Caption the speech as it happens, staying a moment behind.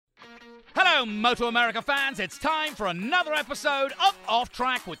Hello, Moto America fans. It's time for another episode of Off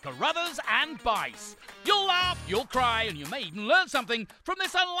Track with Carruthers and Bice. You'll laugh, you'll cry, and you may even learn something from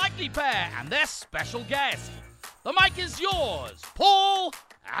this unlikely pair and their special guest. The mic is yours, Paul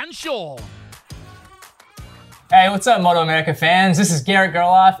and Sean. Hey, what's up, Moto America fans? This is Garrett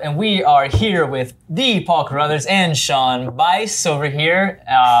Gerloff, and we are here with the Paul Carruthers and Sean Bice over here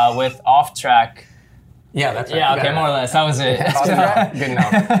with Off Track. Yeah, that's right. Yeah, okay, more or less. That was it. Good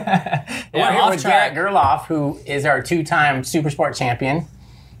enough. We're here with Garrett Gerloff, who is our two-time Supersport champion.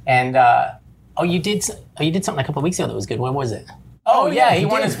 And you did something a couple of weeks ago that was good. What was it? Oh yeah, he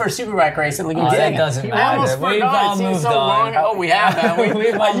won his first Superbike race at Laguna Seca. That doesn't matter. I almost forgot. It seems so long. Oh, we have, haven't we?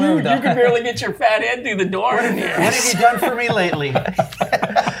 We've all moved on. You can barely get your fat head through the door in here. What have you done for me lately?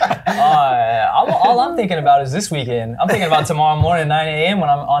 All I'm thinking about is this weekend. I'm thinking about tomorrow morning, 9 a.m. when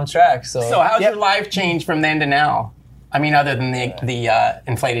I'm on track. So how's your life changed from then to now? I mean, other than the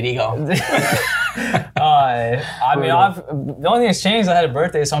inflated ego. the only thing that's changed, I had a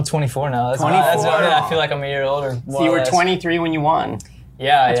birthday, so I'm 24 now. That's 24? I feel like I'm a year older. So you were 23 when you won.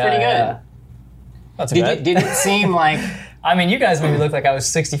 Yeah, That's pretty good. Yeah. Not too bad. Did it seem like... I mean, you guys made me look like I was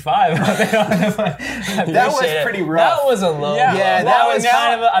 65. That was pretty rough. That was a low blow. Yeah, that was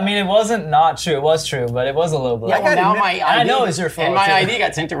kind of it wasn't not true. It was true, but it was a low blow. Yeah, well, now my ID, I know it's your fault. And my too. ID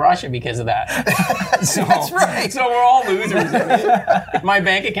got sent to Russia because of that. That's right. So we're all losers. My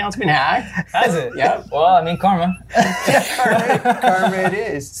bank account's been hacked. Has it? Yeah. Well, I mean, karma. Karma it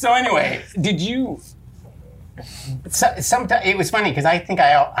is. So anyway, did you... Sometimes it was funny because I think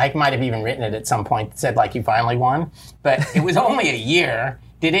I might have even written it at some point that said like you finally won, but it was only a year.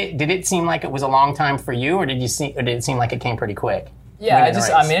 Did it seem like it was a long time for you, or did it seem like it came pretty quick? Yeah, it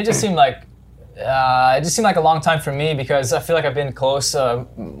just seemed like a long time for me because I feel like I've been close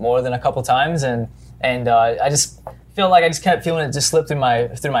more than a couple times, and I just feel like I just kept feeling it just slip through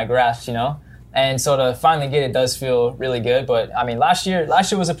my grasp, you know. And so to finally get it does feel really good. But I mean, last year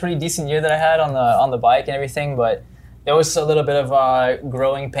was a pretty decent year that I had on the bike and everything. But there was a little bit of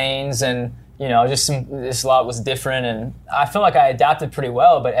growing pains, and you know, this lot was different. And I feel like I adapted pretty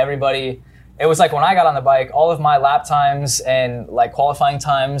well. But everybody, it was like when I got on the bike, all of my lap times and like qualifying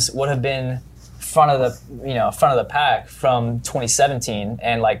times would have been front of the pack from 2017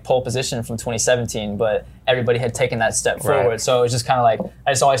 and like pole position from 2017, but everybody had taken that step forward. Right. So it was just kind of like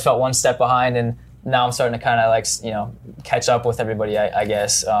I just always felt one step behind, and now I'm starting to kind of like catch up with everybody, I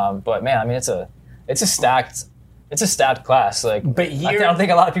guess. But man, I mean, it's a stacked class. Like, but I don't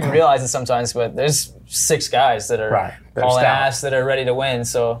think a lot of people realize it sometimes, but there's 6 guys that are all ass that are ready to win.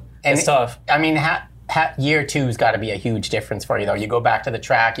 So it's tough. I mean, year 2's got to be a huge difference for you, though. You go back to the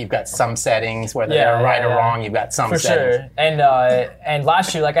track, you've got some settings, whether they're right or wrong, you've got some settings. For sure. And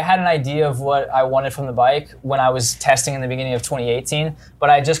last year, like I had an idea of what I wanted from the bike when I was testing in the beginning of 2018, but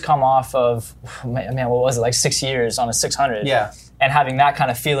I had just come off of, man, what was it, like 6 years on a 600. Yeah. And having that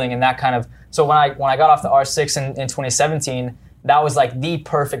kind of feeling and that kind of, so when I got off the R6 in 2017, that was like the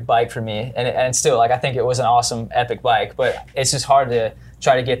perfect bike for me. And still, like I think it was an awesome, epic bike, but it's just hard to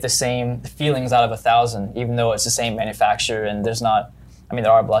try to get the same feelings out of 1,000, even though it's the same manufacturer and there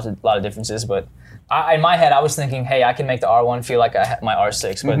are a lot of differences, but in my head I was thinking, hey, I can make the R1 feel like my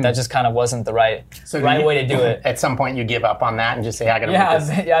R6, but that just kind of wasn't the right way to do it. At some point you give up on that and just say, I gotta make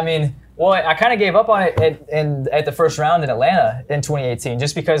this. Yeah, I mean, well, I kind of gave up on it at the first round in Atlanta in 2018,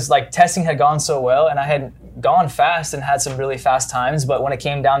 just because like testing had gone so well and I had gone fast and had some really fast times, but when it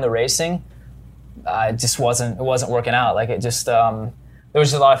came down to racing, it wasn't working out. Like it just, there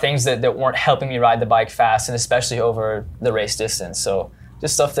was just a lot of things that weren't helping me ride the bike fast, and especially over the race distance. So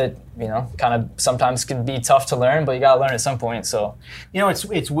just stuff that, you know, kind of sometimes can be tough to learn, but you got to learn at some point. So, you know,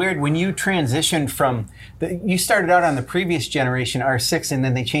 it's weird when you transition from you started out on the previous generation R6 and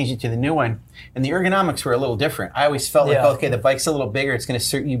then they changed it to the new one, and the ergonomics were a little different. I always felt like, okay, the bike's a little bigger, it's going to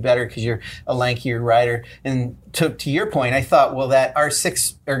suit you better because you're a lankier rider. And to your point, I thought, well, that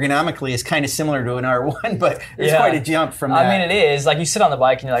R6 ergonomically is kind of similar to an R1, but there's quite a jump from that. I mean, it is. Like, you sit on the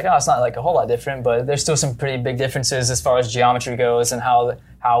bike and you're like, oh, it's not like a whole lot different, but there's still some pretty big differences as far as geometry goes and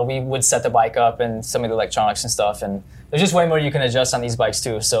how we would set the bike up and some of the electronics and stuff. And there's just way more you can adjust on these bikes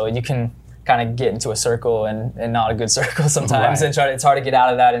too. So you can kind of get into a circle and not a good circle sometimes, and it's hard to get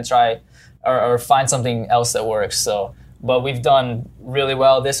out of that and try or find something else that works. So, but we've done really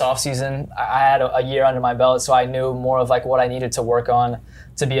well this off season. I had a year under my belt, so I knew more of like what I needed to work on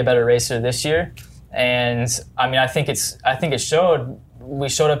to be a better racer this year. And I mean, I think it showed. We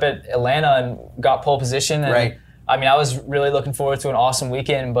showed up at Atlanta and got pole position. And, I mean, I was really looking forward to an awesome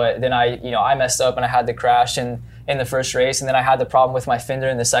weekend, but then I messed up and I had the crash in the first race, and then I had the problem with my fender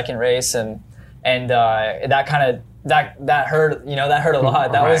in the second race, and that kind of that hurt. That hurt a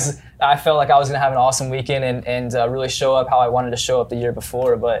lot. I felt like I was gonna have an awesome weekend and really show up how I wanted to show up the year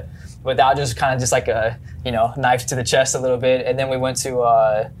before, but that just kind of just like a knife to the chest a little bit. And then we went to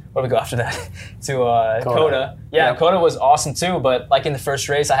where did we go after that? To Coda. Yeah, Coda was awesome too. But like in the first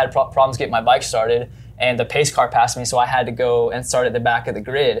race, I had problems getting my bike started, and the pace car passed me, so I had to go and start at the back of the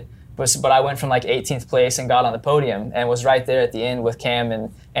grid. But I went from like 18th place and got on the podium and was right there at the end with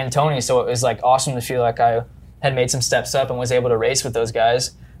Cam and Tony. So it was like awesome to feel like I had made some steps up and was able to race with those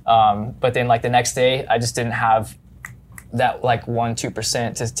guys. But then like the next day, I just didn't have that like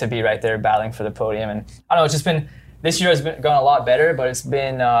 1-2% to be right there battling for the podium. And I don't know, it's just been, this year has been gone a lot better, but it's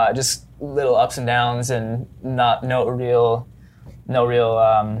been just little ups and downs and no real.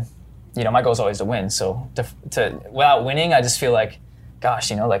 My goal is always to win. So to without winning, I just feel like,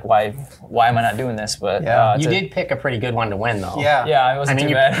 gosh, like why am I not doing this? But you did pick a pretty good one to win, though. Yeah, it wasn't too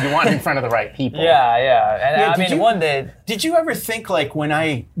bad. You won in front of the right people. Yeah. And one day. Did you ever think like when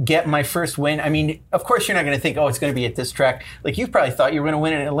I get my first win? I mean, of course you're not going to think, oh, it's going to be at this track. Like you probably thought you were going to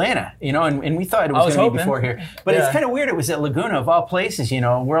win in Atlanta, and we thought it was going to be before here. But it's kind of weird. It was at Laguna of all places,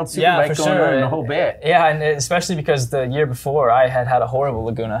 World Superbike going on and the whole bit. Yeah, and especially because the year before I had a horrible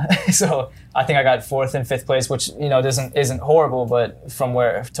Laguna, so I think I got 4th and 5th place, which isn't horrible, but from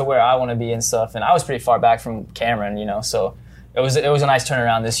where I want to be and stuff. And I was pretty far back from Cameron, so it was a nice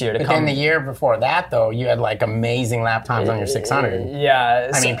turnaround this year to come. But then the year before that, though, you had like amazing lap times on your 600.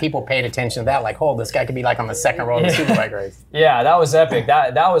 Yeah. I mean, people paid attention to that. Like, this guy could be like on the second row of the Superbike race. Yeah, that was epic.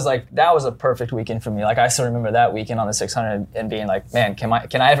 That was a perfect weekend for me. Like I still remember that weekend on the 600 and being like, man, can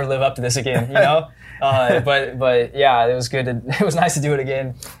I ever live up to this again? But yeah, it was good. It was nice to do it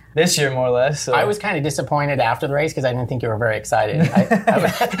again. This year, more or less. So. I was kind of disappointed after the race because I didn't think you were very excited.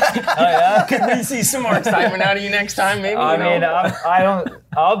 Could we see some more excitement out of you next time? Maybe.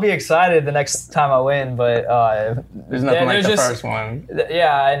 I'll be excited the next time I win, but there's nothing like the first one.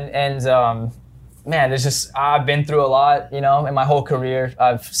 Yeah, and man, there's just I've been through a lot. In my whole career,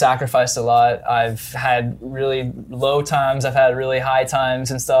 I've sacrificed a lot. I've had really low times. I've had really high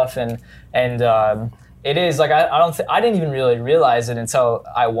times and stuff, and it is like I didn't even really realize it until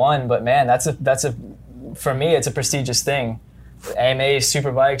I won. But man, for me, it's a prestigious thing. AMA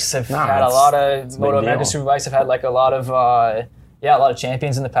Superbikes have had a lot of Moto America Superbikes have had like a lot of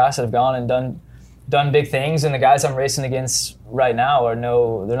champions in the past that have gone and done big things. And the guys I'm racing against right now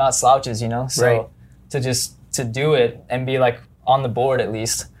they're not slouches, So right. to do it and be like on the board at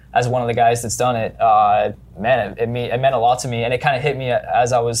least as one of the guys that's done it, man, it meant a lot to me, and it kind of hit me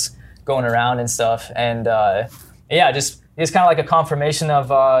as I was going around and stuff, and just it's kind of like a confirmation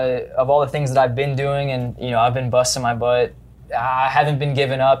of all the things that I've been doing, and I've been busting my butt. I haven't been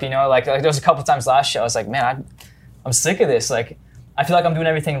giving up, like there was a couple times last year I was like, man, I'm sick of this. Like I feel like I'm doing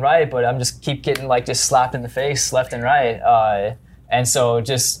everything right, but I'm just keep getting like just slapped in the face left and right, and so it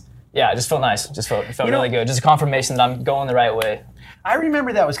just felt nice. Just felt really good. Just a confirmation that I'm going the right way. I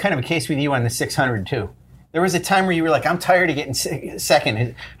remember that was kind of a case with you on the 600 too. There was a time where you were like, I'm tired of getting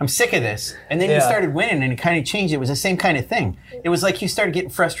second. I'm sick of this. And then you started winning, and it kind of changed. It was the same kind of thing. It was like you started getting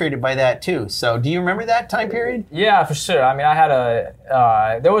frustrated by that, too. So do you remember that time period? Yeah, for sure. I mean, I had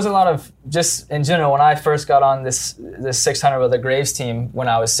there was a lot of, just in general, when I first got on this 600 with the Graves team when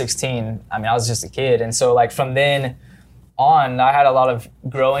I was 16, I mean, I was just a kid. And so, like, from then on, I had a lot of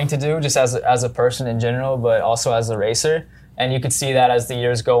growing to do, just as a person in general, but also as a racer. And you could see that as the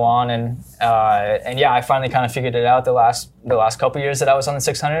years go on, and I finally kind of figured it out the last couple years that I was on the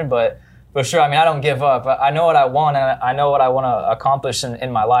 600. But for sure, I mean, I don't give up. I know what I want, and I know what I want to accomplish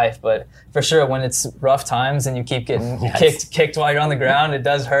in my life. But for sure, when it's rough times and you keep getting kicked while you're on the ground, it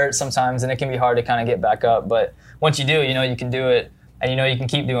does hurt sometimes, and it can be hard to kind of get back up. But once you do, you can do it, and you can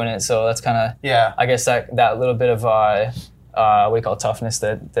keep doing it. So that's kind of I guess that little bit of what do you call toughness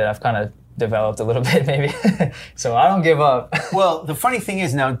that I've kind of developed a little bit maybe. So I don't give up. Well, the funny thing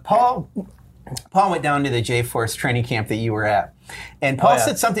is now Paul went down to the J-Force training camp that you were at. And Paul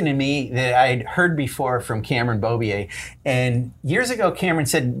said something to me that I'd heard before from Cameron Beaubier. And years ago, Cameron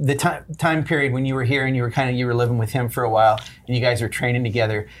said the time period when you were here and you were living with him for a while and you guys were training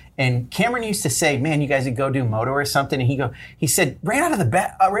together. And Cameron used to say, man, you guys would go do moto or something. And he said right off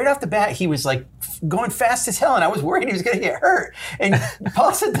the bat, he was like going fast as hell. And I was worried he was going to get hurt. And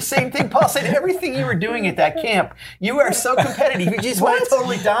Paul said the same thing. Paul said everything you were doing at that camp, you are so competitive. You just want to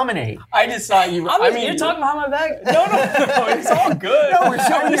totally dominate. I just thought you. I mean, you're talking behind my back. No, it's all good. No, we're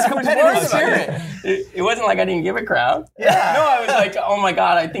showing this competitive spirit. It wasn't like I didn't give a crowd. Yeah. No, I was like, oh my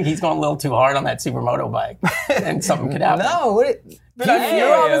God, I think he's going a little too hard on that supermoto bike. And something could happen. No, but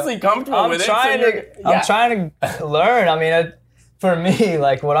you're obviously comfortable with it. I'm trying to learn. I mean, for me,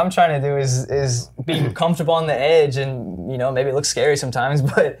 like what I'm trying to do is be comfortable on the edge, and maybe it looks scary sometimes,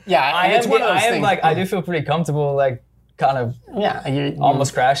 but I do feel pretty comfortable, like kind of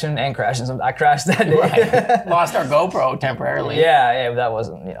almost crashing. I crashed that day. Right. Lost our GoPro temporarily. Yeah, that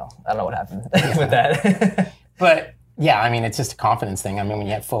wasn't, I don't know what happened with that. But yeah, I mean, it's just a confidence thing. I mean, when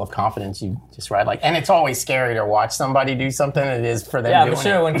you get full of confidence, you just ride and it's always scary to watch somebody do something than it is for them doing for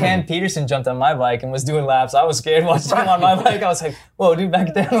sure. it. When Cam Peterson jumped on my bike and was doing laps, I was scared watching him on my bike. I was like, whoa, dude,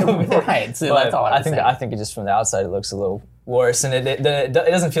 back down a little bit. Right, so that's all I think it just from the outside, it looks a little worse, and it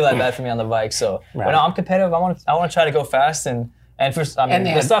doesn't feel that bad for me on the bike. So when I'm competitive, I want to try to go fast, and first,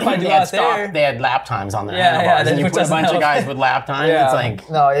 the stuff I do out there, they had lap times on their handlebars, and you put a bunch of guys with lap time. Yeah. It's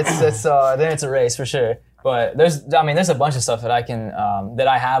like no, it's then it's a race for sure. But there's a bunch of stuff that I can that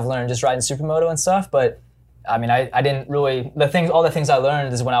I have learned just riding supermoto and stuff. But I mean, I didn't really all the things I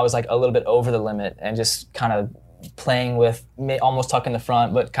learned is when I was like a little bit over the limit and just kind of playing with almost tucking the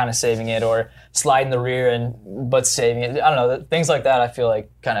front but kind of saving it, or sliding the rear but saving it. I don't know, things like that. I feel like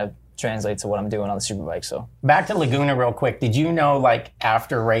kind of translate to what I'm doing on the superbike. So back to Laguna real quick. Did you know like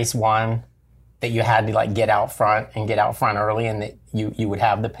after race 1 that you had to like get out front early, and that you would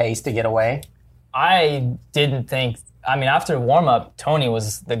have the pace to get away? I didn't think. I mean, after warm-up, Tony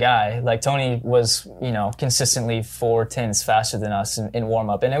was the guy. Like, Tony was, consistently 4 tenths faster than us in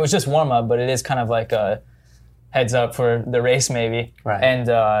warm-up. And it was just warm-up, but it is kind of like a heads up for the race maybe. Right. And,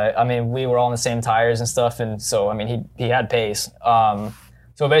 I mean, we were all on the same tires and stuff, and so, I mean, he had pace.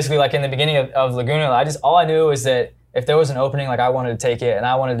 So basically, like, in the beginning of Laguna, all I knew is that if there was an opening, like, I wanted to take it, and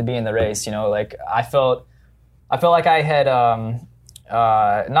I wanted to be in the race, Like, I felt like I had...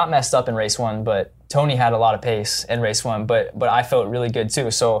 not messed up in race 1, but Tony had a lot of pace in race 1, but I felt really good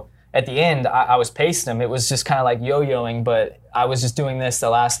too. So at the end, I was pacing him. It was just kind of like yo-yoing, but I was just doing this the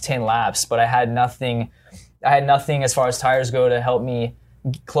last 10 laps, but I had nothing as far as tires go to help me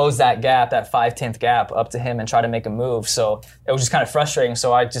close that gap, that 5/10 gap up to him and try to make a move. So it was just kind of frustrating.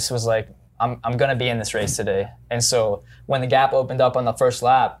 So I just was like, I'm going to be in this race today. And so when the gap opened up on the first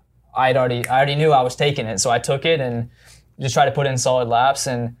lap, I already knew I was taking it. So I took it and just try to put in solid laps,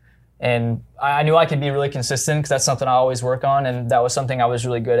 and I knew I could be really consistent because that's something I always work on, and that was something I was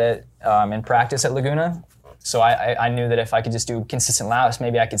really good at in practice at Laguna. So I knew that if I could just do consistent laps,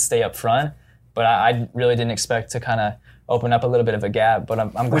 maybe I could stay up front, but I really didn't expect to kind of open up a little bit of a gap, but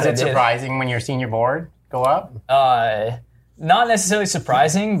I'm glad Was it I did. Surprising when your senior board go up? Not necessarily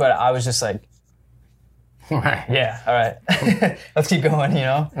surprising, but I was just like, right. Yeah, all right. Let's keep going,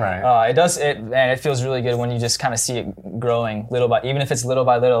 Right. It feels really good when you just kind of see it growing little by, even if it's little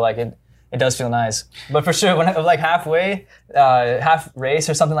by little, like it does feel nice. But for sure, when I was like halfway, half race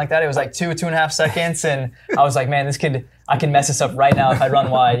or something like that, it was like 2.5 seconds, and I was like, man, I can mess this up right now if I run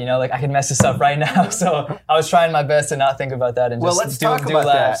wide, like I can mess this up right now. So I was trying my best to not think about that and let's do talk about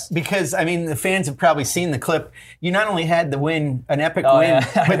laps. That, because I mean, the fans have probably seen the clip. You not only had the win, an epic win,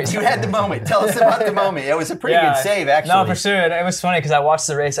 but you had the moment. Tell us about the moment. It was a pretty good save, actually. No, for sure. And it was funny because I watched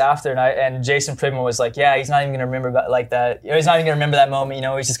the race after, and Jason Pridmore was like, yeah, he's not even going to remember like that. He's not even going to remember that moment.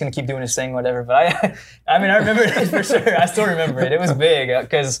 He's just going to keep doing his thing, whatever. But I remember it for sure. I still remember it. It was big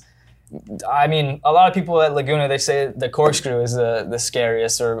because, I mean, a lot of people at Laguna, they say the corkscrew is the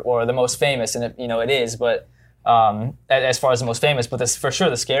scariest or the most famous, and it is. But as far as the most famous, but for sure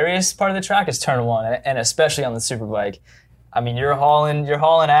the scariest part of the track is turn 1, and especially on the superbike. I mean, you're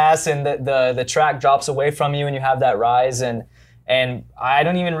hauling ass, and the track drops away from you, and you have that rise, and I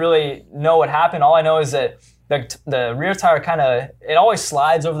don't even really know what happened. All I know is that the rear tire it always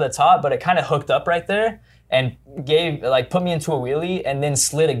slides over the top, but it kind of hooked up right there and put me into a wheelie and then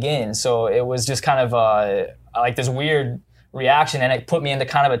slid again. So it was just kind of like this weird reaction, and it put me into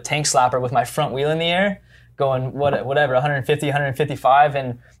kind of a tank slapper with my front wheel in the air, going whatever 150, 155,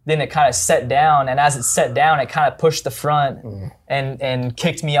 and then it kind of set down, and as it set down, it kind of pushed the front and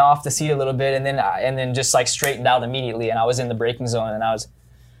kicked me off the seat a little bit, and then just like straightened out immediately, and I was in the braking zone, and I was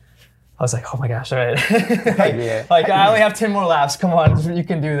like, oh my gosh, all right. Like, I only have 10 more laps. Come on, you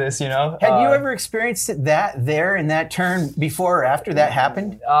can do this, Had you ever experienced that there in that turn before or after that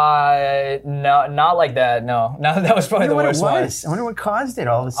happened? No, not like that, no. No, that was probably the worst one. I wonder what caused it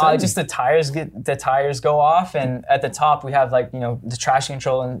all of a sudden. Just the tires go off, and at the top we have the traction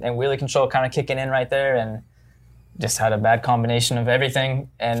control and wheelie control kind of kicking in right there, and just had a bad combination of everything.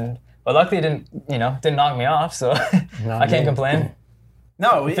 But luckily it didn't knock me off, so I can't complain.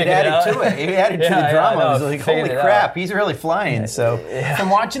 No, it added to it. It added to the drama. I was like, holy crap, he's really flying. So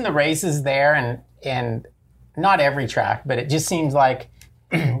from watching the races there, and not every track, but it just seems like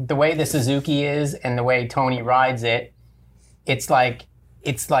the way the Suzuki is and the way Tony rides it, it's like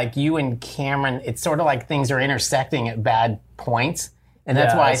you and Cameron, it's sort of like things are intersecting at bad points. And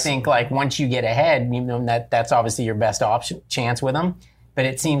that's why I think like once you get ahead, you know, that's obviously your best chance with him. But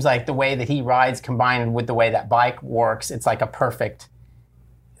it seems like the way that he rides combined with the way that bike works, it's like a perfect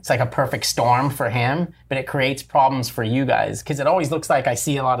storm for him, but it creates problems for you guys. Because it always looks like I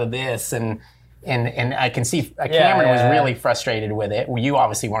see a lot of this and I can see Cameron was really frustrated with it. Well, you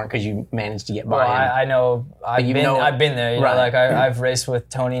obviously weren't because you managed to get by him. I know. I've been there. You know, like I've raced with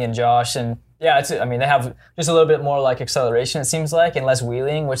Tony and Josh, and I mean, they have just a little bit more like acceleration, it seems like, and less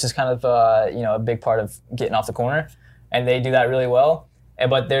wheeling, which is kind of a big part of getting off the corner, and they do that really well.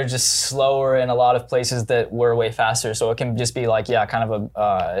 But they're just slower in a lot of places that we're way faster. So it can just be like, kind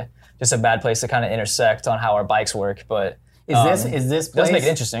of just a bad place to kind of intersect on how our bikes work. But is this place, does make it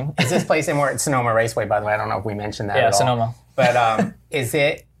interesting. Is this place, and we're at Sonoma Raceway, by the way. I don't know if we mentioned that at all. Sonoma. But is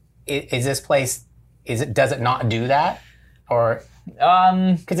this place, does it not do that? Or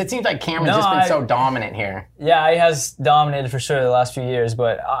because it seems like Cameron's just been so dominant here. Yeah, he has dominated for sure the last few years,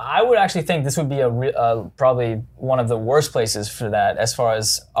 but I would actually think this would be probably one of the worst places for that as far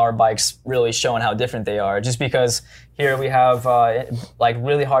as our bikes really showing how different they are. Just because here we have like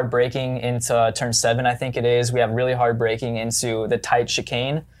really hard braking into turn 7, I think it is. We have really hard braking into the tight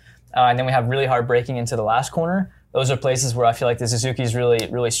chicane, and then we have really hard braking into the last corner. Those are places where I feel like the Suzuki is really,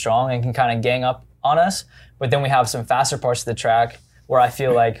 really strong and can kind of gang up on us. But then we have some faster parts of the track where I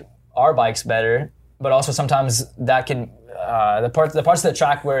feel like our bike's better, but also sometimes that can, the parts of the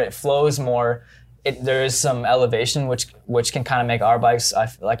track where it flows more, there is some elevation which can kind of make our bikes, I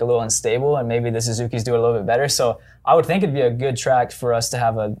feel like, a little unstable, and maybe the Suzuki's do it a little bit better. So I would think it'd be a good track for us to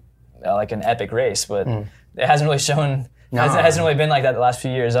have like an epic race, but it hasn't really shown, it hasn't really been like that the last few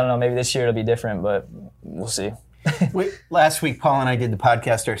years. I don't know, maybe this year it'll be different, but we'll see. Last week, Paul and I did the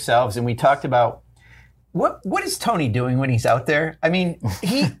podcast ourselves, and we talked about what is Tony doing when he's out there? I mean,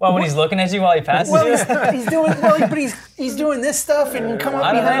 when he's looking at you while he passes you? He's doing this stuff and come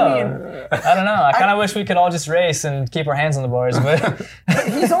up behind me. I don't know. I kind of wish we could all just race and keep our hands on the bars, but but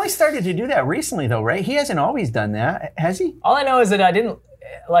he's only started to do that recently, though, right? He hasn't always done that, has he? All I know is that I didn't.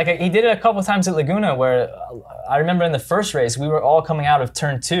 Like, he did it a couple times at Laguna, where I remember in the first race we were all coming out of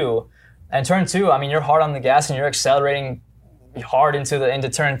turn 2, and turn 2, I mean, you're hard on the gas and you're accelerating hard into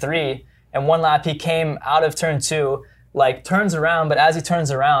turn 3. And one lap he came out of turn 2, like turns around, but as he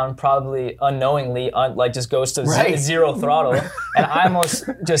turns around, probably unknowingly, like just goes to zero throttle. And I almost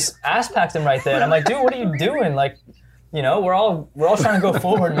just ass-packed him right there. And I'm like, dude, what are you doing? Like, you know, we're all trying to go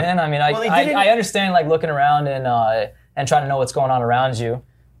forward, man. I mean, I understand like looking around and trying to know what's going on around you.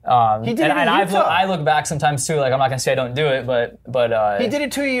 He did it in Utah. I look back sometimes too. Like, I'm not gonna say I don't do it, but he did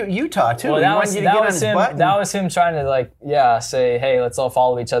it to Utah too. Well, that was him trying to say, hey, let's all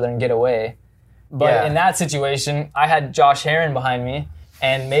follow each other and get away. But in that situation, I had Josh Herron behind me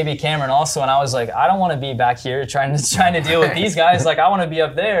and maybe Cameron also, and I was like, I don't want to be back here trying to deal with these guys. Like, I want to be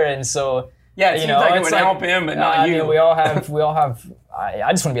up there, and so it seems like it would help him, but not you. I mean, we all have.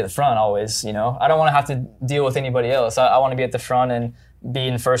 I just want to be at the front always. You know, I don't want to have to deal with anybody else. I want to be at the front and be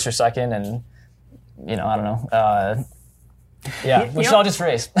in first or second, and I don't know. We should all just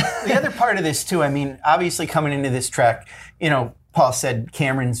race. The other part of this too, I mean, obviously coming into this track, Paul said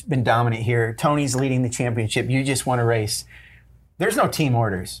Cameron's been dominant here. Tony's leading the championship. You just want to race. There's no team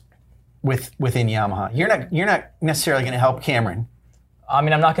orders within Yamaha. You're not necessarily going to help Cameron. I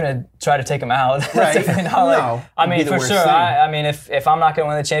mean, I'm not going to try to take him out. Right. I mean, for sure. I mean, if I'm not going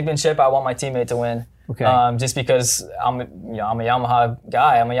to win the championship, I want my teammate to win. Okay. Just because I'm a Yamaha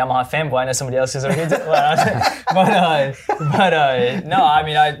guy, I'm a Yamaha fanboy. I know somebody else is already, no. I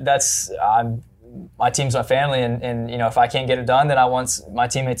mean, my team's my family, and if I can't get it done, then I want my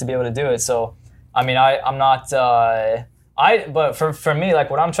teammate to be able to do it. So, I mean, I'm not. But for me, like,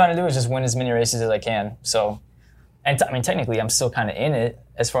 what I'm trying to do is just win as many races as I can. So, and I mean, technically, I'm still kind of in it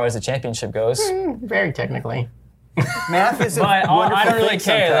as far as the championship goes. Very technically. Math is but I don't really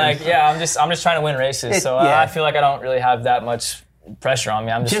care. Sometimes. Like, I'm just trying to win races. I feel like I don't really have that much pressure on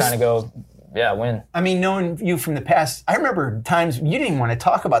me. I'm just trying to go, win. I mean, knowing you from the past, I remember times you didn't even want to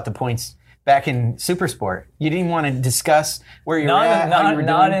talk about the points back in Supersport. You didn't want to discuss where you're at, how you were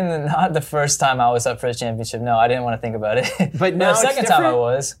doing. Not the first time I was up for a championship. No, I didn't want to think about it. But now the second time I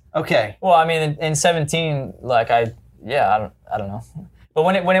was. Okay. Well, I mean, in 17, like I don't know. But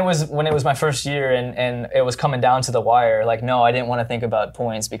when it was my first year and it was coming down to the wire, like, no, I didn't want to think about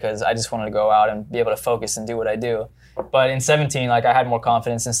points because I just wanted to go out and be able to focus and do what I do. But in 17, like, I had more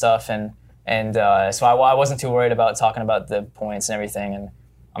confidence and stuff, and so I wasn't too worried about talking about the points and everything. And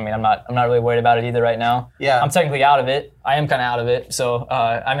I mean, I'm not really worried about it either right now. Yeah. I'm technically out of it. I am kind of out of it. So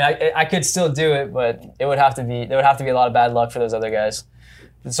I mean, I could still do it, but there would have to be a lot of bad luck for those other guys.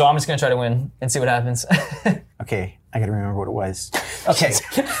 So I'm just gonna try to win and see what happens. Okay, I gotta remember what it was. Okay,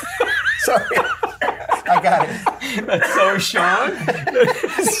 sorry, I got it. That's so Sean.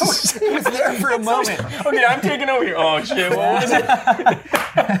 He was there for a moment. Okay, I'm taking over here. Oh shit, what was it?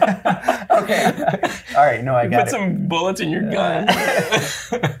 Okay, all right, no, I got it. Put some bullets in your gun.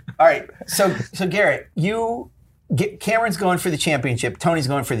 All right, so Garrett, Cameron's going for the championship. Tony's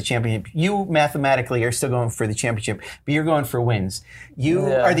going for the championship. You mathematically are still going for the championship, but you're going for wins. You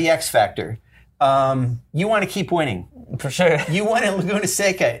are the X factor. You want to keep winning. For sure. You want to Laguna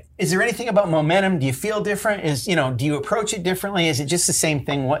Seca. Is there anything about momentum? Do you feel different? Do you approach it differently? Is it just the same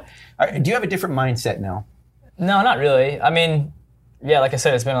thing? Do you have a different mindset now? No, not really. I mean, yeah, like I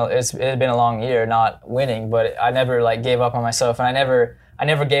said, it had been a long year not winning, but I never gave up on myself, and I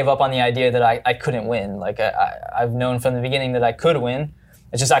never gave up on the idea that I couldn't win. Like I've known from the beginning that I could win.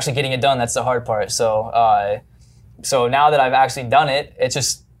 It's just actually getting it done that's the hard part. So so now that I've actually done it, it's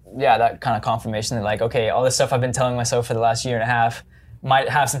just that kind of confirmation that okay, all this stuff I've been telling myself for the last year and a half might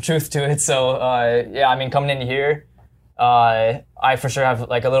have some truth to it. So I mean, coming into here, I for sure have a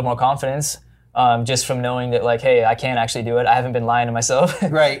little more confidence. Just from knowing that hey, I can actually do it. I haven't been lying to myself.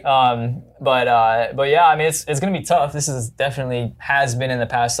 Right. But yeah, I mean, it's going to be tough. This is definitely has been in the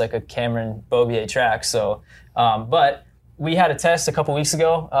past a Cameron Beaubier track. So, but we had a test a couple weeks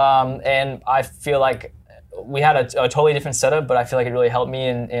ago, and I feel like we had a totally different setup, but I feel like it really helped me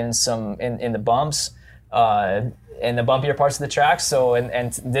in the bumps, in the bumpier parts of the track. So,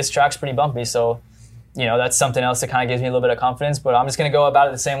 and this track's pretty bumpy. So, that's something else that kind of gives me a little bit of confidence, but I'm just going to go about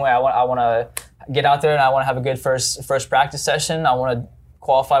it the same way. I want to get out there and I want to have a good first practice session. I want to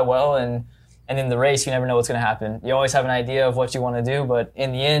qualify well, and in the race, you never know what's going to happen. You always have an idea of what you want to do, but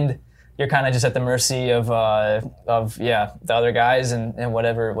in the end, you're kind of just at the mercy of the other guys and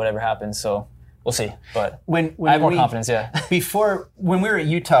whatever happens. So we'll see, but when I have more confidence, yeah. When we were at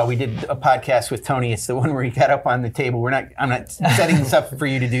Utah, we did a podcast with Tony. It's the one where he got up on the table. I'm not setting this up for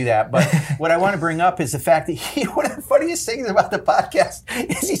you to do that, but what I want to bring up is the fact that one of the funniest things about the podcast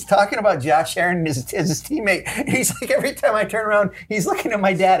is he's talking about Josh Herrin as his teammate. And he's like, every time I turn around, he's looking at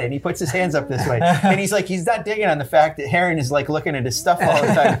my dad, and he puts his hands up this way. And he's like, he's not digging on the fact that Herrin is looking at his stuff all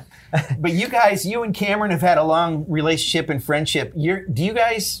the time. But you and Cameron have had a long relationship and friendship. Do you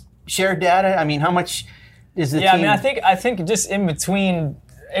guys share data? I mean, how much is the team? Yeah, I mean, I think just in between,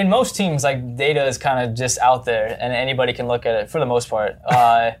 in most teams, data is kind of just out there, and anybody can look at it for the most part.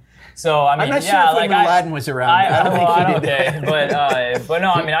 So I mean, I'm not sure if Bin Laden was around. I don't think he did. But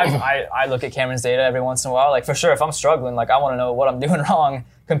no, I mean, I look at Cameron's data every once in a while. For sure, if I'm struggling, I want to know what I'm doing wrong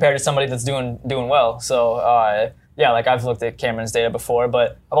compared to somebody that's doing well. So I've looked at Cameron's data before,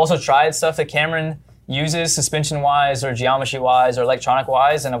 but I've also tried stuff that Cameron uses suspension-wise or geometry-wise or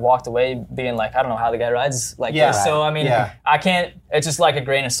electronic-wise, and I've walked away being I don't know how the guy rides this. So, I mean, I can't, it's just like a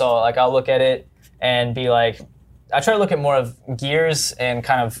grain of salt. I'll look at it and be I try to look at more of gears and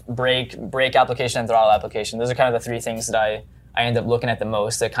kind of brake application and throttle application. Those are kind of the three things that I end up looking at the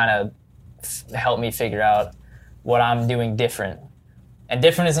most that kind of help me figure out what I'm doing different. And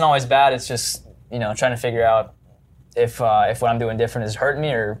different isn't always bad. It's just, trying to figure out if what I'm doing different is hurting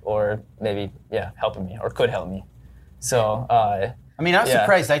me or maybe helping me or could help me. So I mean, I was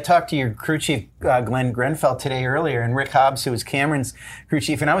surprised. I talked to your crew chief Glenn Grenfell today earlier, and Rick Hobbs, who was Cameron's crew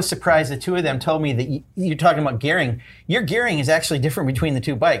chief, and I was surprised the two of them told me that you're talking about gearing. Your gearing is actually different between the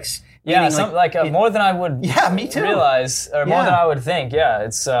two bikes. Yeah, more than I would me too. realize, or more than I would think. Yeah,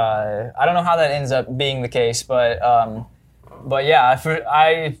 it's I don't know how that ends up being the case, but yeah,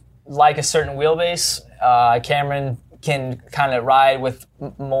 I like a certain wheelbase. Cameron can kind of ride with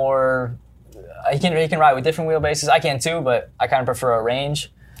more. He can ride with different wheelbases. I can too, but I kind of prefer a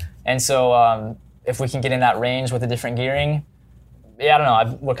range. And so if we can get in that range with a different gearing, I don't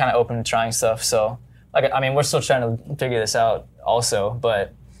know. We're kind of open to trying stuff. So we're still trying to figure this out also.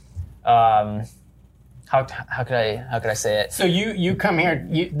 But how could I say it? So you come here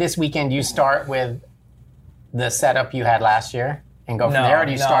this weekend. You start with the setup you had last year and go from there, or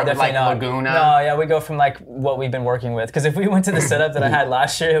do you start with Laguna? No, yeah, we go from what we've been working with. Because if we went to the setup that I had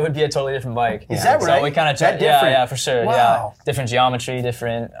last year, it would be a totally different bike. Is that right? So we kind of tried. Yeah, for sure. Wow. Yeah, different geometry,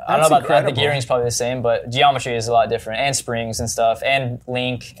 different. I don't know about that. The gearing's probably the same, but geometry is a lot different, and springs and stuff, and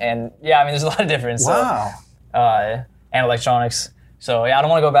link, and there's a lot of difference. Wow. So, and electronics. So I don't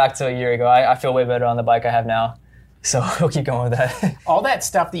want to go back to a year ago. I feel way better on the bike I have now. So we'll keep going with that. All that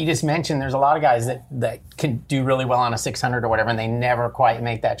stuff that you just mentioned, there's a lot of guys that can do really well on a 600 or whatever, and they never quite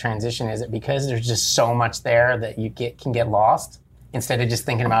make that transition. Is it because there's just so much there that you can get lost instead of just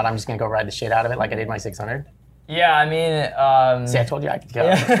thinking about, I'm just going to go ride the shit out of it like I did my 600? Yeah, I mean... See, I told you I could go.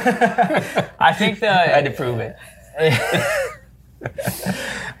 I think I had to prove it.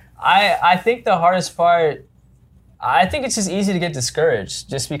 I think the hardest part, I think it's just easy to get discouraged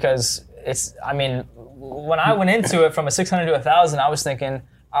just because when I went into it from a 600 to 1,000, I was thinking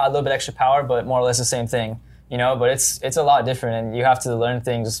a little bit extra power, but more or less the same thing, but it's a lot different, and you have to learn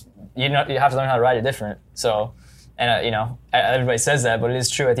things, you have to learn how to ride it different. So, and everybody says that, but it is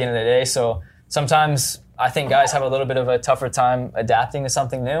true at the end of the day. So sometimes I think guys have a little bit of a tougher time adapting to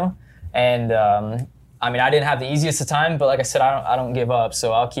something new. And I didn't have the easiest of time, but like I said, I don't give up,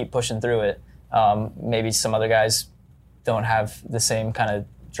 so I'll keep pushing through it. Maybe some other guys don't have the same kind of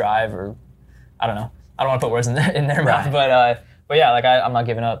drive, or I don't know. I don't want to put words in their mouth, but yeah, like I'm not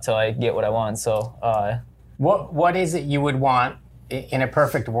giving up till I get what I want. So what is it you would want in a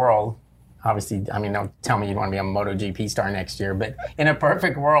perfect world? Obviously, don't tell me you'd want to be a MotoGP star next year, but in a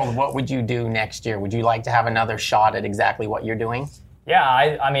perfect world, what would you do next year? Would you like to have another shot at exactly what you're doing? Yeah,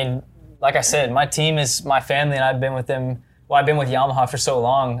 I mean, like I said, my team is my family, and I've been with them. Well, I've been with Yamaha for so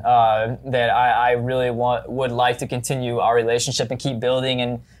long that I really would like to continue our relationship and keep building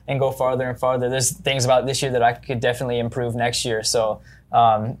and go farther and farther. There's things about this year that I could definitely improve next year. So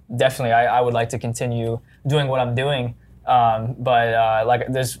definitely, I would like to continue doing what I'm doing.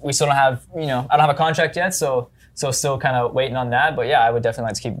 We still don't have, I don't have a contract yet, so still kind of waiting on that. But yeah, I would definitely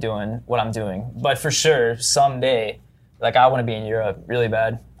like to keep doing what I'm doing. But for sure, someday, I want to be in Europe really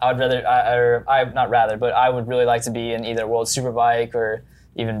bad. I would really like to be in either World Superbike or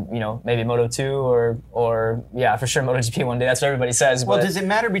even, maybe Moto2 or yeah, for sure MotoGP one day. That's what everybody says. Well, does it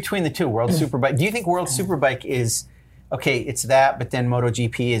matter between the two, World Superbike? Do you think World Superbike is, okay, it's that, but then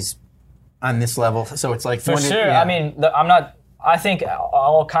MotoGP is on this level, so it's like... For sure. Yeah. I think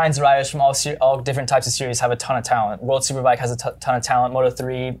all kinds of riders from all different types of series have a ton of talent. World Superbike has a ton of talent.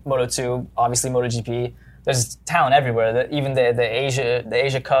 Moto3, Moto2, obviously MotoGP. There's talent everywhere. Even the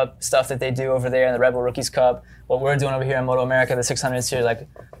Asia Cup stuff that they do over there, and the Red Bull Rookies Cup, what we're doing over here in Moto America, the 600 series,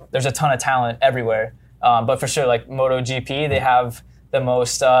 there's a ton of talent everywhere. But for sure, MotoGP, they have the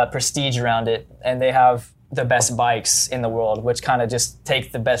most prestige around it, and they have the best bikes in the world, which kind of just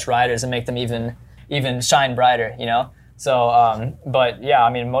take the best riders and make them even shine brighter, So, but yeah,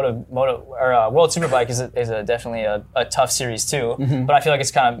 World Superbike is definitely a tough series too. Mm-hmm. But I feel like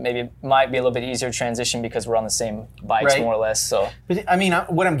it's kind of might be a little bit easier to transition because we're on the same bikes more or less. So, but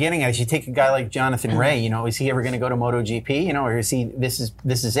what I'm getting at is, you take a guy like Jonathan Rea. Is he ever going to go to MotoGP? Or is he? This is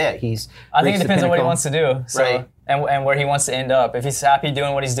it. I think it depends on what he wants to do. So, right. And where he wants to end up. If he's happy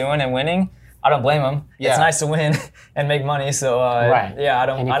doing what he's doing and winning, I don't blame him. Yeah. It's nice to win and make money. So right. Yeah, I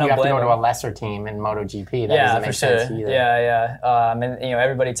don't. And if I don't you have blame to go him. to a lesser team in MotoGP, that doesn't make sense either. Yeah. And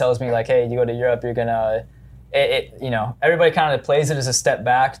everybody tells me hey, you go to Europe, you're gonna. Everybody kind of plays it as a step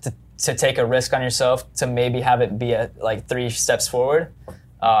back to take a risk on yourself to maybe have it be 3 steps forward.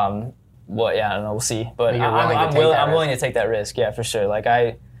 Well, yeah, I don't know. We'll see. But I'm willing to take that risk. Yeah, for sure. Like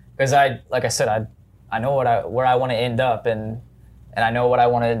I said, I know where I want to end up, and I know what I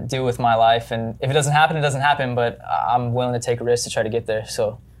want to do with my life. And if it doesn't happen, it doesn't happen. But I'm willing to take a risk to try to get there.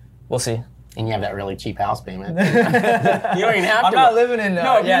 So we'll see. And you have that really cheap house payment. You don't even have to. I'm not living in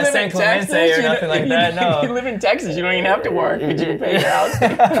San Clemente or nothing like that. No. You live in Texas. You don't even have to work. You can pay your house.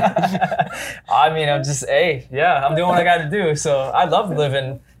 I'm doing what I got to do. So I love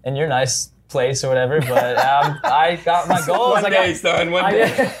living in your nice place or whatever, but I got my goals. One day,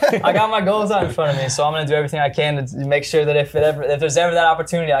 I got my goals out in front of me, so I'm going to do everything I can to make sure that if there's ever that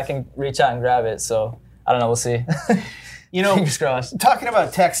opportunity, I can reach out and grab it. So I don't know. We'll see. Fingers crossed. Talking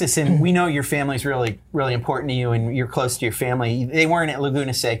about Texas, and we know your family's really, really important to you, and you're close to your family. They weren't at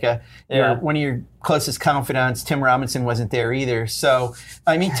Laguna Seca. Yeah. One of your closest confidants, Tim Robinson, wasn't there either. So,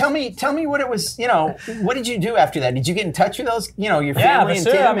 tell me what it was. What did you do after that? Did you get in touch with those? Your family and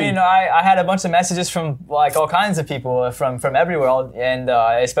sure. Tim. I had a bunch of messages from all kinds of people from everywhere, and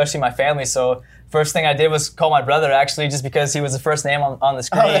especially my family. So. First thing I did was call my brother, actually, just because he was the first name on the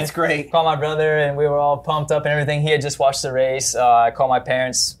screen. Oh, that's great. Call my brother, and we were all pumped up and everything. He had just watched the race. I called my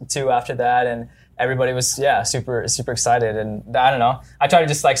parents, too, after that, and everybody was, super, super excited. And I don't know. I tried to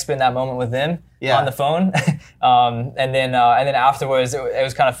just, spend that moment with them on the phone. and then afterwards, it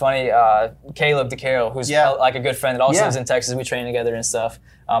was kind of funny. Caleb DeCarroll, who's a good friend that also lives in Texas. We train together and stuff.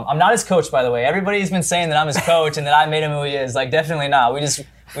 I'm not his coach, by the way. Everybody's been saying that I'm his coach and that I made him who he is. Definitely not.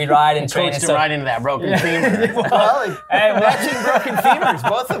 We ride and train and stuff. Right into that broken femur. Matching broken femurs,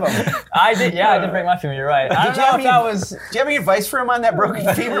 both of them. I did break my femur. You're right. I don't know if that was. Do you have any advice for him on that broken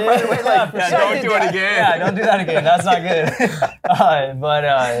femur? By the way, don't do it again. Yeah, don't do that again. That's not good. I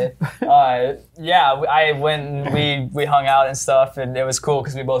went and we hung out and stuff, and it was cool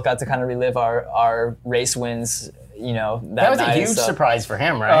because we both got to kind of relive our race wins. that was a huge surprise for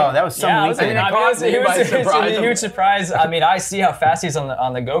him, right? Oh, that was some week. It was a huge surprise. I mean, I see how fast he's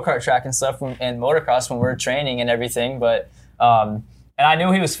on the go-kart track and stuff and motocross when we're training and everything, but and I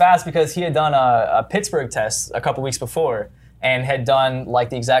knew he was fast because he had done a Pittsburgh test a couple weeks before and had done like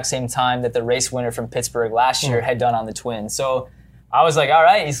the exact same time that the race winner from Pittsburgh last year had done on the Twin. So I was like, all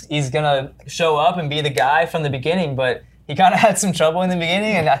right, he's gonna show up and be the guy from the beginning, but he kind of had some trouble in the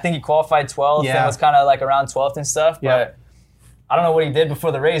beginning, and I think he qualified 12th and was kind of like around 12th and stuff. But I don't know what he did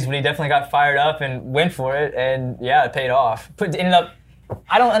before the race, but he definitely got fired up and went for it, and it paid off. Ended up,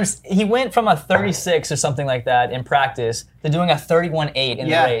 I don't understand. He went from a 36 or something like that in practice to doing a 31.8 in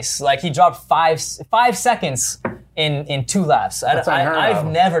the race. Like he dropped 5 seconds in 2 laps. I've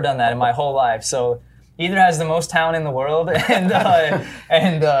never done that in my whole life. So either has the most talent in the world and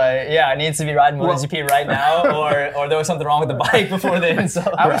needs to be riding MotoGP right now, or there was something wrong with the bike before then. So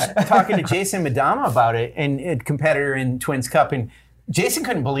I was talking to Jason Madama about it, and a competitor in Twins Cup, and Jason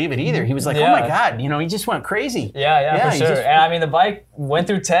couldn't believe it either. He was like, "Oh my God, he just went crazy." Yeah, for sure. And I mean, the bike went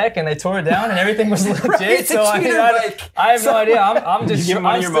through tech, and they tore it down, and everything was legit. It's a cheater bike. I have no idea. I'm just. You give him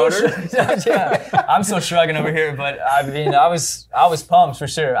on your motor? I'm still shrugging over here, but I mean, I was pumped for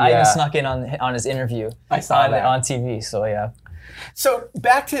sure. I even snuck in on his interview. I saw that on TV. So yeah. So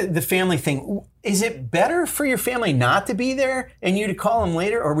back to the family thing. Is it better for your family not to be there and you to call them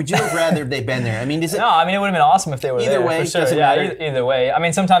later, or would you have rather they've been there? I mean, No, I mean, it would have been awesome if they were there. Either way, for sure. doesn't matter. Either way. I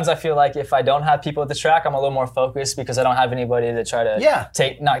mean, sometimes I feel like if I don't have people at the track, I'm a little more focused because I don't have anybody to try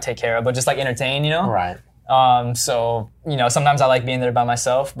to not take care of, but just like entertain, Right. So, sometimes I like being there by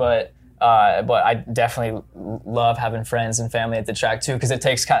myself, but I definitely love having friends and family at the track too, because it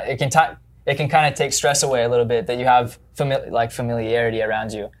can kind of take stress away a little bit that you have familiarity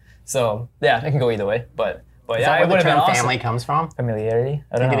around you. So yeah, it can go either way, but Is that it would where the have been term awesome. family comes from? Familiarity.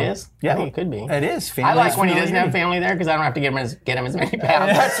 I I don't think know. it is. Yeah. I think it could be. It is. I like when he doesn't have family there because I don't have to get him as many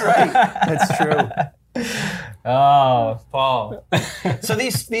pounds. That's right. That's true. Oh, Paul. So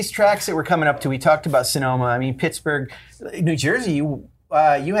these tracks that we're coming up to, we talked about Sonoma. I mean, Pittsburgh, New Jersey. You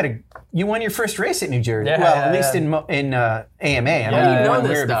won your first race at New Jersey. At least in AMA. I mean, you won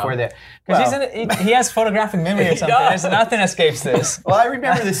there before that. Because he has photographic memory or something. There's nothing escapes this. Well, I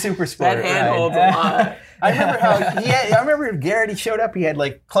remember the Super Sport. That hand holds a lot. I remember Garrett, he showed up, he had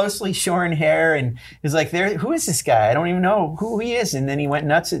like closely shorn hair, and he was like, who is this guy? I don't even know who he is. And then he went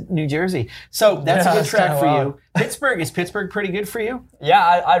nuts at New Jersey. So that's a good track for you. Is Pittsburgh pretty good for you? Yeah,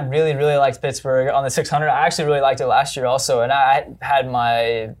 I really, really liked Pittsburgh on the 600. I actually really liked it last year also, and I had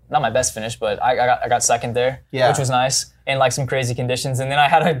not my best finish, but I got second there, which was nice, in like some crazy conditions. And then I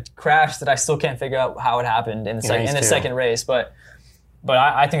had a crash that I still can't figure out how it happened in the second race, but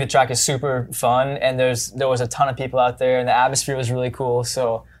I think the track is super fun, and there was a ton of people out there, and the atmosphere was really cool.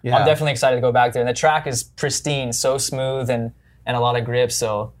 So I'm definitely excited to go back there. And the track is pristine, so smooth, and a lot of grip.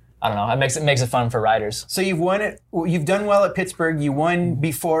 So I don't know, it makes it fun for riders. So you've won it. You've done well at Pittsburgh. You won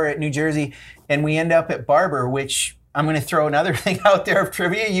before at New Jersey, and we end up at Barber, which I'm going to throw another thing out there of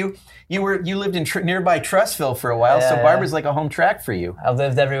trivia. You lived in nearby Trussville for a while, so Barber's like a home track for you. I've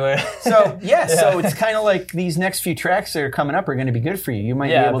lived everywhere. So so it's kind of like these next few tracks that are coming up are going to be good for you. You might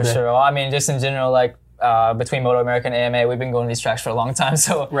be able to. Yeah, for sure. Well, I mean, just in general, like between Moto America and AMA, we've been going to these tracks for a long time.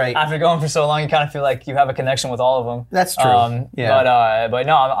 So after going for so long, you kind of feel like you have a connection with all of them. That's true. But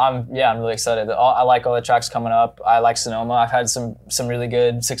no, I'm really excited. I like all the tracks coming up. I like Sonoma. I've had some really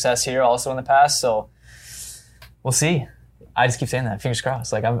good success here also in the past. So we'll see. I just keep saying that. Fingers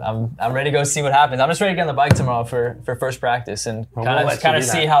crossed. Like I'm ready to go see what happens. I'm just ready to get on the bike tomorrow for first practice and kind of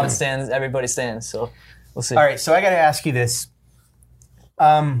see how it stands. Everybody stands. So we'll see. All right. So I got to ask you this.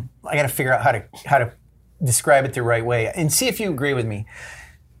 I got to figure out how to describe it the right way and see if you agree with me.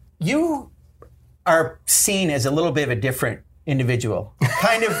 You are seen as a little bit of a different individual,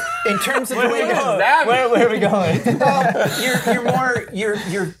 kind of in terms of the way that. Where are we going? Well,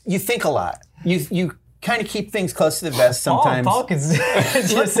 you think a lot. You kind of keep things close to the vest sometimes. Paul can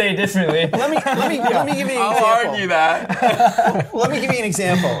just say it differently. Let me give you an example. I'll argue that. Let me give you an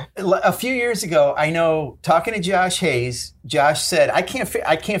example. A few years ago, I know, talking to Josh Hayes, Josh said, I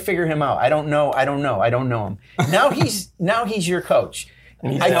can't figure him out. I don't know him. Now he's your coach.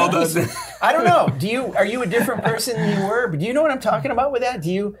 I don't know. Are you a different person than you were? But do you know what I'm talking about with that?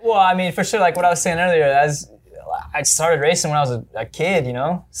 Well, I mean, for sure, like what I was saying earlier, I started racing when I was a kid,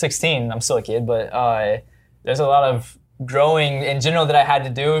 16. I'm still a kid, but there's a lot of growing in general that I had to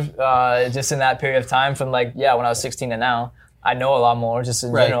do just in that period of time from when I was 16 to now. I know a lot more just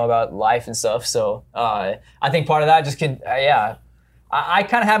in general about life and stuff. So I think part of that just I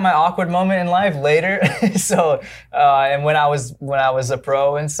kind of had my awkward moment in life later. So, and when I was a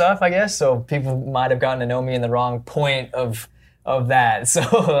pro and stuff, I guess. So people might have gotten to know me in the wrong point of that. So,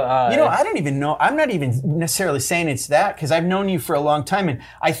 I don't even know. I'm not even necessarily saying it's that, because I've known you for a long time, and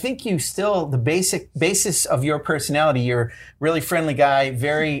I think you still, the basis of your personality, you're a really friendly guy,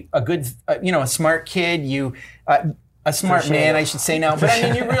 a smart kid. A smart man, I should say now. But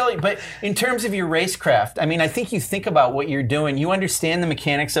I mean, but in terms of your racecraft, I mean, I think you think about what you're doing. You understand the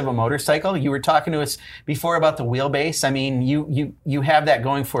mechanics of a motorcycle. You were talking to us before about the wheelbase. I mean, you have that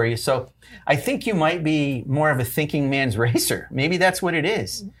going for you. So I think you might be more of a thinking man's racer. Maybe that's what it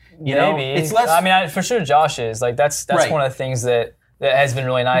is. Maybe. It's less. I mean, for sure Josh is. Like, that's Right. one of the things that has been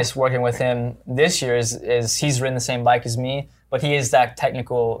really nice working with him this year is he's ridden the same bike as me. But he has that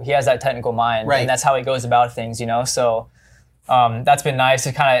technical mind, right. And that's how he goes about things, So that's been nice to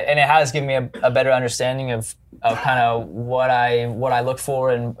and it has given me a better understanding of kind of what I look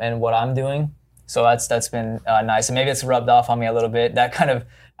for and what I'm doing. So that's been nice, and maybe it's rubbed off on me a little bit, that kind of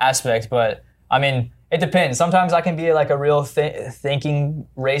aspect. But I mean, it depends. Sometimes I can be like a real thinking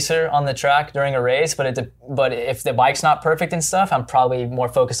racer on the track during a race, but if the bike's not perfect and stuff, I'm probably more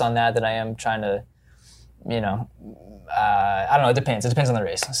focused on that than I am trying to, I don't know. It depends. It depends on the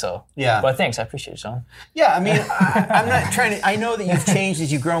race. So yeah. But thanks. I appreciate it, Sean. Yeah. I mean, I'm not trying to. I know that you've changed as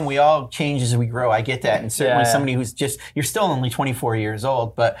you've grown. We all change as we grow. I get that. And certainly somebody who's you're still only 24 years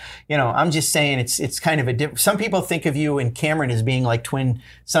old. But I'm just saying it's kind of a. Some people think of you and Cameron as being like twin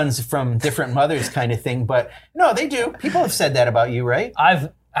sons from different mothers, kind of thing. But no, they do. People have said that about you, right?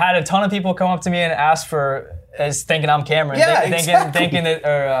 I've had a ton of people come up to me and ask is thinking I'm Cameron, thinking that,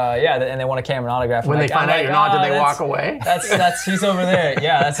 and they want a Cameron autograph. When they find out you're not, do they walk away? That's he's over there.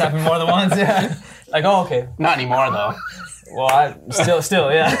 Yeah, that's happened more than once. Yeah, like, oh, okay. Not anymore though. Well, I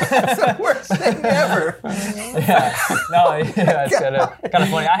still, yeah. That's the worst thing ever. Yeah, no, yeah, it's kind of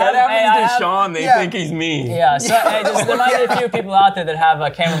funny. That happens to Sean. They think he's me. Yeah, so there might be a few people out there that have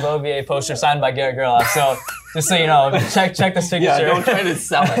a Cameron Beaubier poster signed by Garrett Gerloff. So just so you know, check the signature. Yeah, don't try to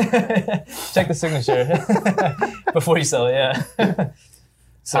sell it. Check the signature before you sell it. Yeah.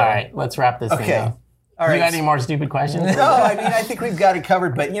 So, all right, let's wrap this thing up. All right. You got any more stupid questions? No, I mean, I think we've got it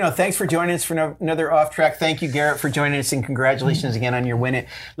covered. But, thanks for joining us for another Off Track. Thank you, Garrett, for joining us, and congratulations again on your win at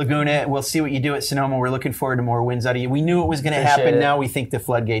Laguna. We'll see what you do at Sonoma. We're looking forward to more wins out of you. We knew it was going to happen. Now we think the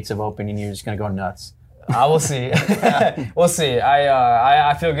floodgates have opened, and you're just going to go nuts. We'll see. We'll see.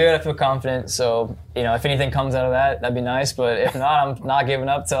 I feel good. I feel confident. So, if anything comes out of that, that'd be nice. But if not, I'm not giving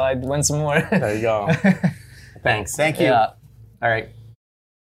up till I win some more. There you go. Thanks. Thank you. Yeah. All right.